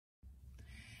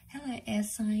Hello air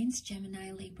signs,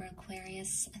 Gemini, Libra,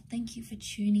 Aquarius. Thank you for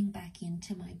tuning back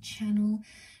into my channel.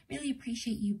 Really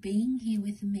appreciate you being here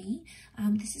with me.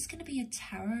 This is going to be a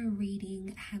tarot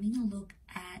reading, having a look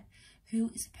at who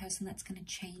is a person that's going to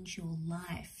change your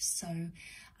life. So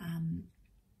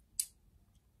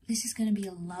this is going to be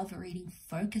a love reading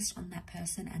focused on that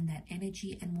person and that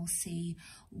energy, and we'll see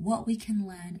what we can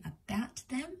learn about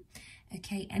them.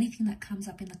 Okay, anything that comes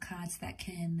up in the cards that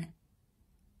can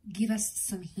give us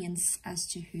some hints as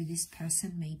to who this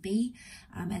person may be,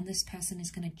 and this person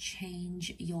is going to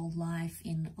change your life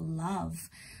in love.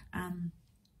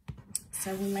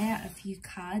 So we'll lay out a few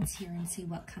cards here and see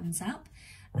what comes up.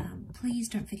 Please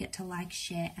don't forget to like,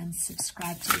 share and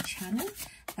subscribe to the channel.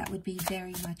 That would be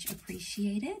very much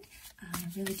appreciated. I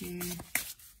really do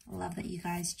love that you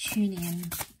guys tune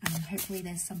in. Hopefully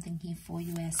there's something here for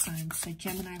you, air signs. So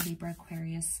Gemini, Libra,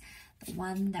 Aquarius, the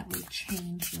one that will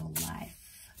change your life.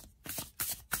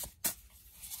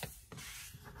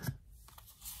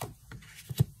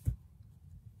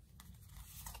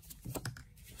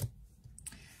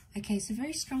 Okay, so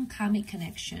very strong karmic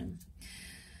connection.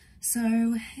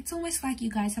 So it's almost like you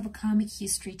guys have a karmic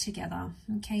history together.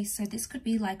 Okay, so this could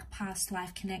be like past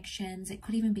life connections. It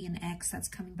could even be an ex that's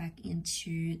coming back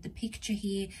into the picture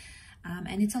here.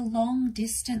 And it's a long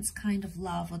distance kind of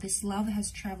love, or this love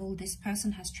has traveled, this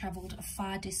person has traveled a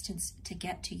far distance to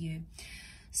get to you.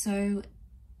 So,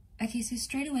 okay, so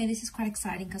straight away, this is quite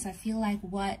exciting because I feel like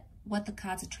what the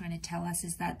cards are trying to tell us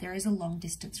is that there is a long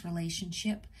distance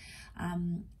relationship.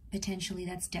 Potentially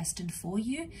that's destined for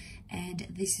you, and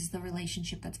this is the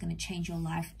relationship that's going to change your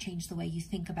life, change the way you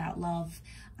think about love,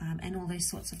 and all those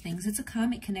sorts of things. It's a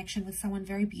karmic connection with someone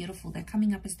very beautiful. They're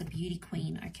coming up as the beauty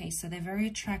queen. Okay, so they're very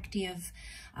attractive,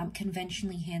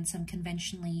 conventionally handsome,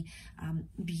 conventionally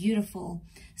beautiful.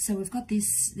 So we've got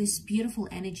this beautiful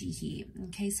energy here.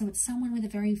 Okay, so it's someone with a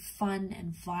very fun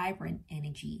and vibrant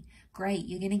energy. Great,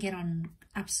 you're going to get on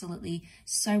absolutely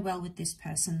so well with this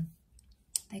person.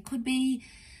 They could be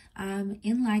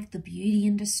in like the beauty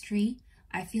industry.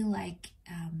 I feel like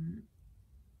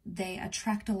they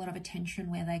attract a lot of attention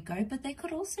where they go, but they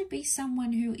could also be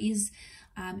someone who is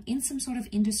in some sort of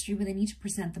industry where they need to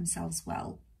present themselves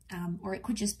well, or it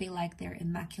could just be like they're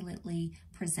immaculately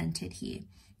presented here.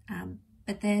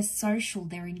 But they're social,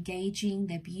 they're engaging,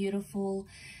 they're beautiful,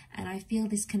 and I feel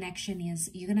this connection is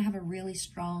you're going to have a really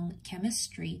strong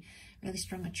chemistry, really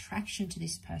strong attraction to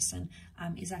this person,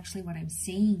 is actually what I'm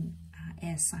seeing,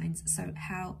 air signs. So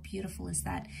how beautiful is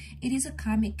that? It is a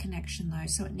karmic connection though,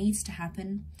 so it needs to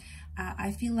happen.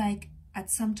 I feel like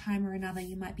at some time or another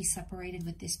you might be separated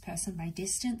with this person by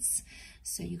distance.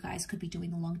 So you guys could be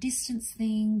doing a long distance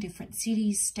thing, different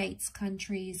cities, states,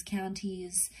 countries,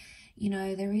 counties. You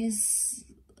know, there is,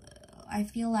 I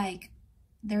feel like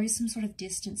there is some sort of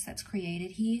distance that's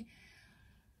created here.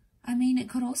 I mean, it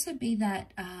could also be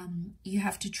that you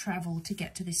have to travel to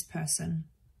get to this person.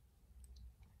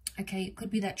 Okay, it could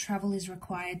be that travel is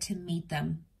required to meet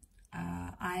them.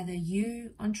 Either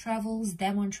you on travels,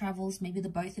 them on travels, maybe the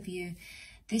both of you.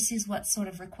 This is what's sort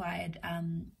of required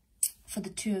for the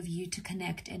two of you to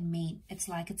connect and meet. It's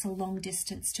like it's a long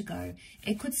distance to go.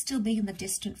 It could still be in the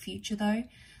distant future though,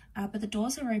 but the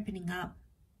doors are opening up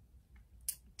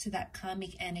to that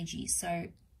karmic energy. So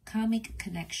karmic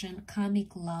connection,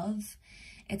 karmic love.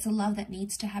 It's a love that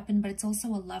needs to happen, but it's also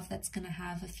a love that's going to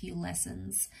have a few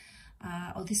lessons,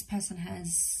 or this person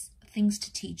has things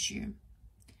to teach you.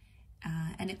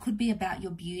 And it could be about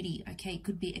your beauty. Okay, it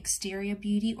could be exterior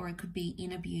beauty, or it could be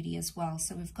inner beauty as well.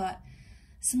 So we've got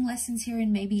some lessons here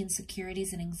in maybe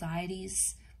insecurities and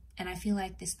anxieties, and I feel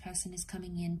like this person is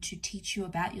coming in to teach you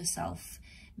about yourself,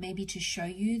 maybe to show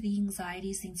you the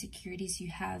anxieties, the insecurities you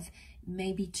have,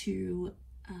 maybe to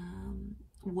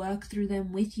work through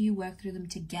them with you, work through them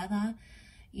together.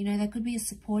 You know, there could be a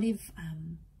supportive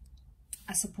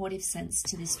sense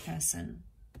to this person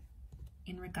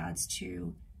in regards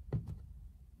to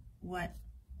what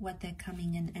they're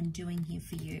coming in and doing here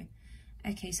for you.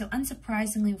 Okay, so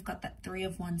unsurprisingly, we've got that Three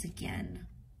of Wands again.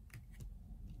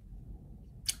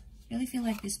 I really feel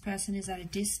like this person is at a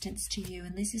distance to you,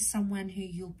 and this is someone who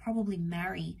you'll probably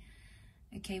marry.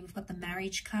 Okay, we've got the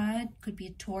marriage card. Could be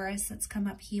a Taurus that's come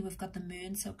up here. We've got the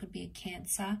moon, so it could be a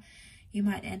Cancer. You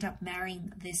might end up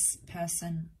marrying this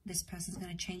person. This person's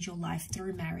going to change your life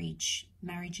through marriage.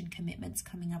 Marriage and commitments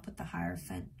coming up with the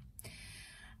Hierophant.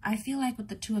 I feel like with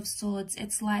the Two of Swords,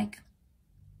 it's like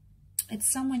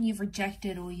it's someone you've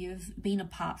rejected or you've been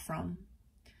apart from.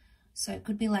 So it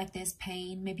could be like there's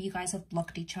pain. Maybe you guys have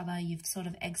blocked each other. You've sort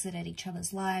of exited each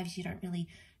other's lives. You don't really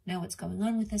know what's going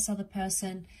on with this other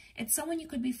person. It's someone you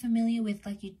could be familiar with,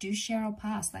 like you do share a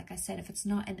past. Like I said, if it's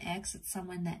not an ex, it's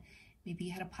someone that maybe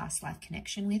you had a past life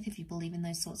connection with, if you believe in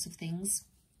those sorts of things.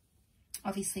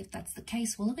 Obviously, if that's the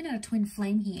case, we're looking at a twin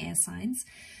flame here, air signs.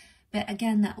 But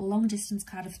again, that long distance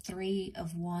card of 3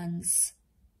 of Wands,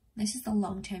 this is the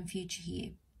long-term future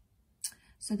here.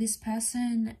 So this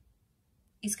person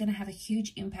is going to have a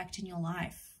huge impact in your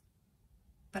life.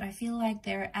 But I feel like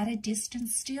they're at a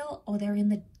distance still, or they're in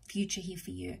the future here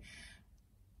for you.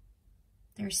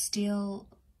 They still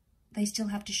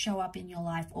have to show up in your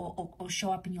life, or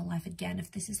show up in your life again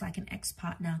if this is like an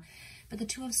ex-partner. But the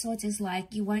Two of Swords is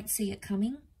like, you won't see it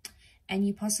coming, and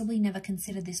you possibly never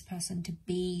considered this person to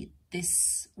be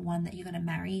this one that you're going to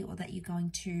marry, or that you're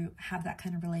going to have that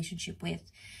kind of relationship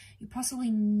with. You possibly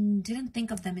didn't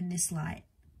think of them in this light.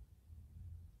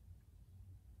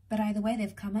 But either way,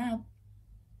 they've come up.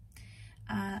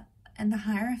 And the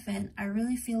Hierophant, I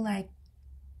really feel like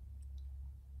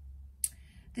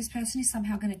this person is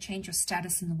somehow going to change your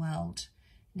status in the world.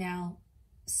 Now,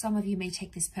 some of you may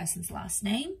take this person's last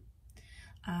name.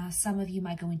 Some of you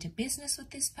might go into business with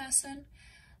this person.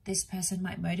 This person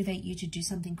might motivate you to do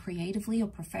something creatively or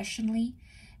professionally.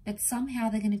 But somehow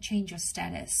they're going to change your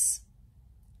status.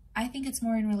 I think it's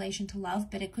more in relation to love,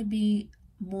 but it could be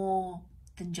more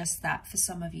than just that for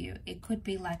some of you. It could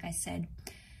be, like I said,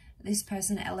 this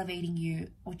person elevating you,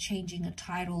 or changing a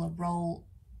title, a role,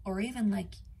 or even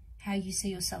like how you see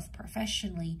yourself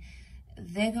professionally.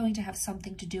 They're going to have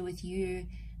something to do with you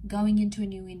going into a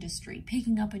new industry,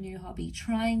 picking up a new hobby,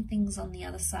 trying things on the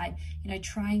other side,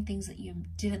 trying things that you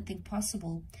didn't think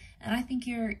possible. And I think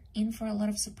you're in for a lot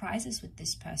of surprises with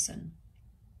this person,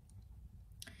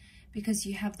 because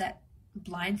you have that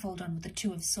blindfold on with the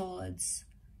Two of Swords.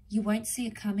 You won't see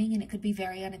it coming, and it could be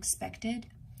very unexpected,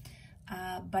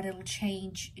 but it'll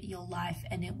change your life,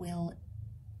 and it will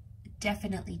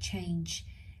definitely change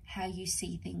how you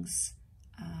see things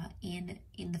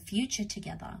in the future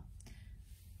together.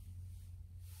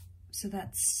 So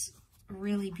that's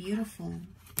really beautiful.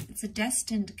 It's a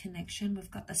destined connection.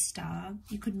 We've got the Star.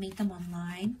 You could meet them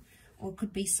online, or it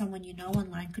could be someone you know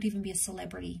online. Could even be a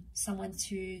celebrity, someone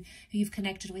who you've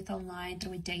connected with online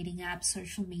through a dating app,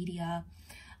 social media.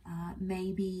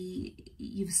 Maybe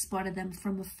you've spotted them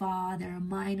from afar. They're a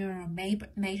minor or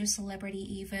major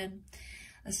celebrity even.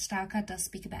 The Star card does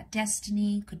speak about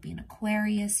destiny. Could be an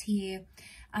Aquarius here.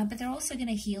 But they're also going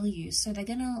to heal you. So they're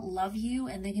going to love you,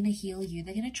 and they're going to heal you.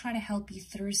 They're going to try to help you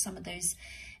through some of those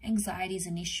anxieties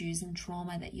and issues and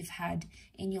trauma that you've had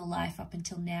in your life up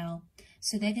until now.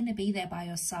 So they're going to be there by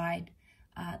your side.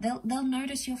 They'll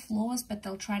notice your flaws, but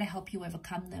they'll try to help you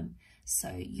overcome them.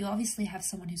 So you obviously have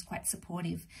someone who's quite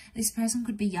supportive. This person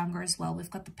could be younger as well.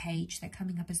 We've got the Page. They're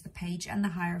coming up as the Page and the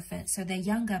Hierophant. So they're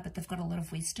younger, but they've got a lot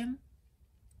of wisdom.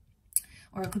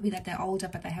 Or it could be that they're older,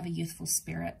 but they have a youthful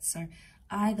spirit. So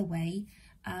either way,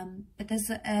 but there's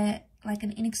like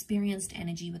an inexperienced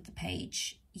energy with the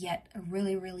Page, yet a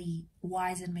really, really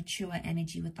wise and mature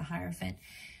energy with the Hierophant.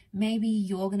 Maybe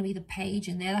you're going to be the Page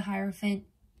and they're the Hierophant,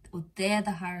 or they're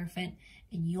the Hierophant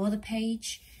and you're the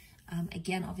Page.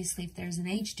 Again, obviously, if there's an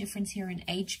age difference here, an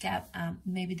age gap,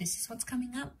 maybe this is what's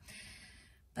coming up.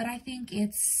 But I think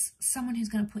it's someone who's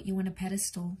going to put you on a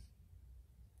pedestal.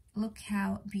 Look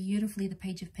how beautifully the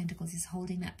Page of Pentacles is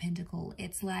holding that pentacle.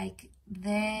 It's like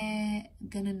they're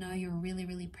going to know you're really,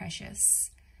 really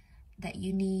precious, that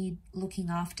you need looking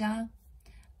after,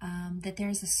 that there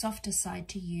is a softer side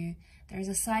to you. There is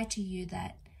a side to you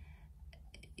that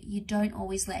you don't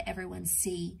always let everyone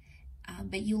see,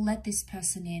 but you'll let this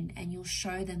person in, and you'll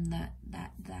show them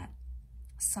that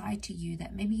side to you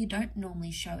that maybe you don't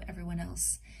normally show everyone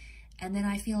else. And then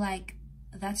I feel like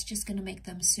that's just going to make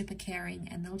them super caring,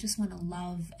 and they'll just want to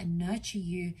love and nurture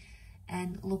you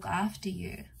and look after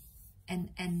you,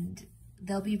 and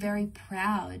they'll be very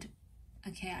proud.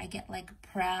 Okay, I get like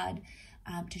proud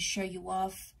to show you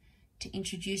off, to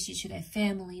introduce you to their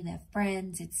family, their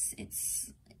friends.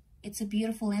 It's a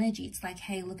beautiful energy. It's like,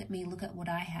 hey, look at me, look at what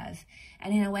I have.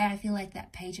 And in a way, I feel like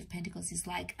that Page of Pentacles is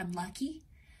like, I'm lucky.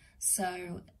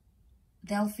 So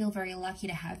they'll feel very lucky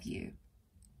to have you.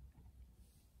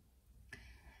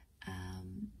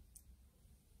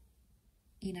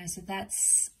 So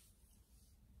that's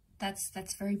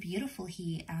very beautiful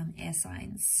here, air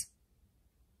signs.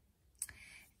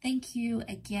 Thank you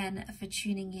again for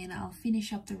tuning in. I'll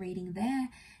finish up the reading there.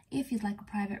 If you'd like a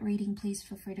private reading, please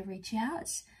feel free to reach out.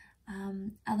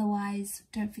 Otherwise,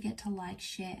 don't forget to like,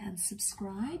 share, and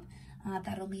subscribe.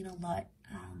 That'll mean a lot.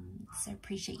 So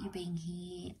appreciate you being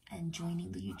here and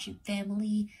joining the YouTube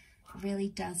family. It really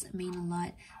does mean a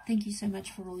lot. Thank you so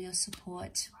much for all your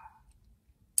support.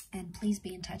 And please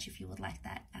be in touch if you would like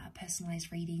that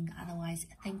personalized reading. Otherwise,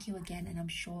 thank you again, and I'm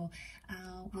sure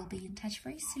we'll be in touch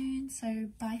very soon. So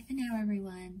bye for now,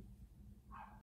 everyone.